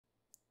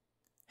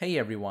Hey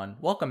everyone,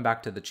 welcome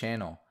back to the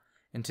channel.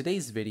 In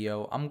today's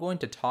video, I'm going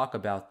to talk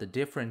about the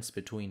difference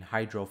between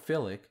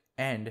hydrophilic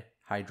and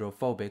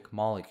hydrophobic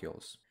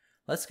molecules.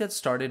 Let's get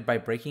started by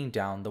breaking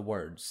down the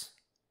words.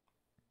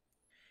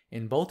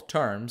 In both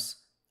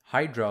terms,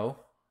 hydro,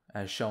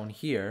 as shown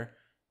here,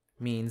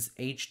 means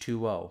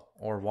H2O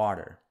or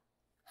water.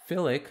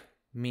 Philic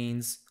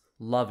means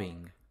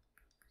loving.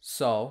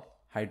 So,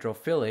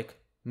 hydrophilic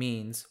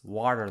means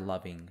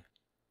water-loving.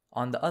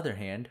 On the other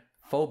hand,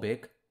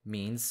 phobic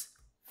means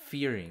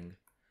fearing.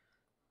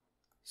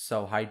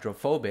 So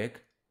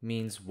hydrophobic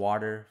means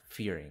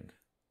water-fearing.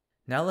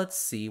 Now let's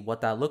see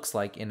what that looks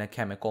like in a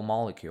chemical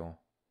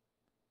molecule.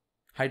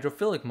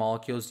 Hydrophilic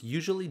molecules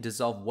usually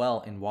dissolve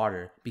well in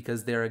water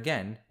because they're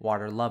again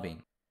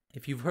water-loving.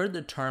 If you've heard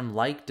the term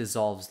like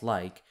dissolves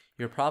like,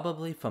 you're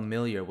probably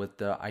familiar with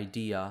the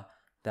idea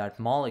that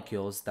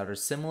molecules that are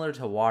similar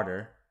to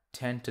water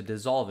tend to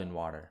dissolve in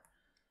water.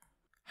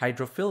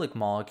 Hydrophilic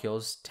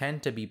molecules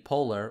tend to be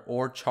polar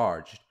or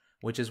charged,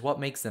 which is what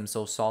makes them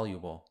so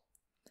soluble.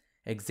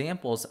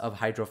 Examples of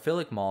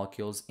hydrophilic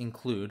molecules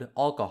include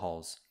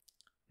alcohols.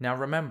 Now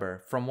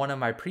remember, from one of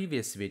my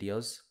previous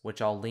videos,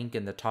 which I'll link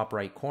in the top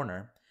right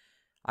corner,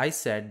 I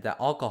said that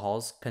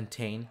alcohols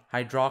contain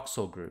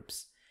hydroxyl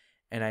groups,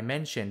 and I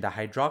mentioned that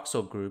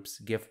hydroxyl groups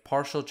give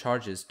partial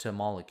charges to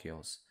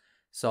molecules.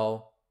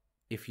 So,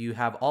 if you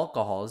have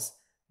alcohols,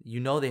 you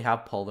know they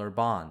have polar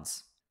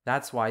bonds.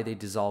 That's why they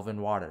dissolve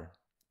in water.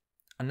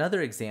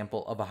 Another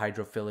example of a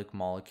hydrophilic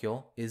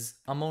molecule is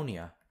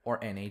ammonia, or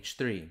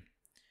NH3.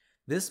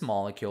 This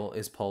molecule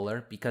is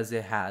polar because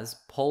it has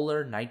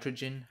polar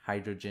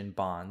nitrogen-hydrogen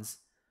bonds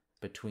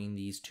between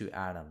these two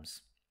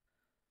atoms.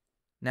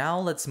 Now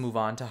let's move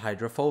on to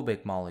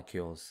hydrophobic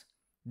molecules.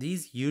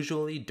 These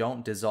usually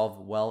don't dissolve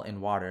well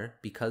in water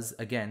because,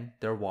 again,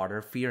 they're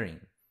water-fearing.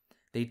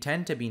 They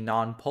tend to be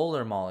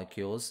non-polar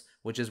molecules,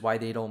 which is why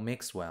they don't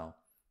mix well.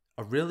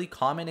 A really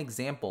common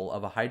example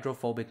of a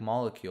hydrophobic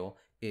molecule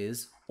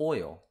is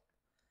oil.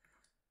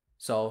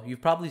 So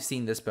you've probably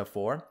seen this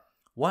before.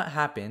 What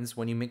happens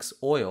when you mix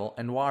oil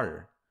and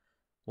water?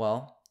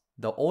 Well,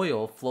 the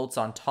oil floats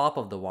on top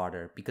of the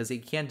water because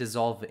it can't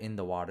dissolve in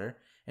the water,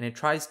 and it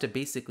tries to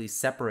basically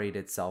separate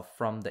itself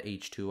from the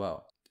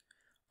H2O.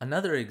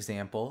 Another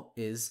example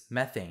is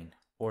methane,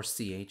 or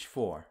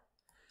CH4.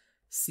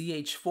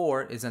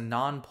 CH4 is a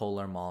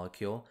nonpolar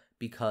molecule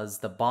because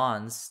the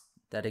bonds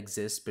that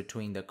exist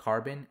between the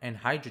carbon and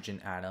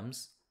hydrogen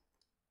atoms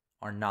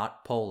are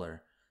not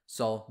polar,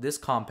 so this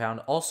compound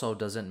also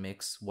doesn't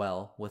mix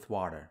well with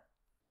water.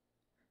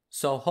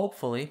 So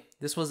hopefully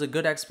this was a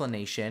good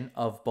explanation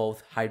of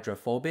both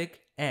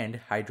hydrophobic and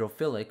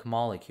hydrophilic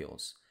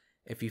molecules.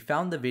 If you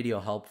found the video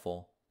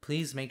helpful,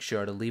 please make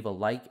sure to leave a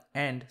like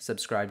and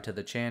subscribe to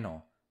the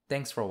channel.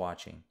 Thanks for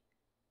watching.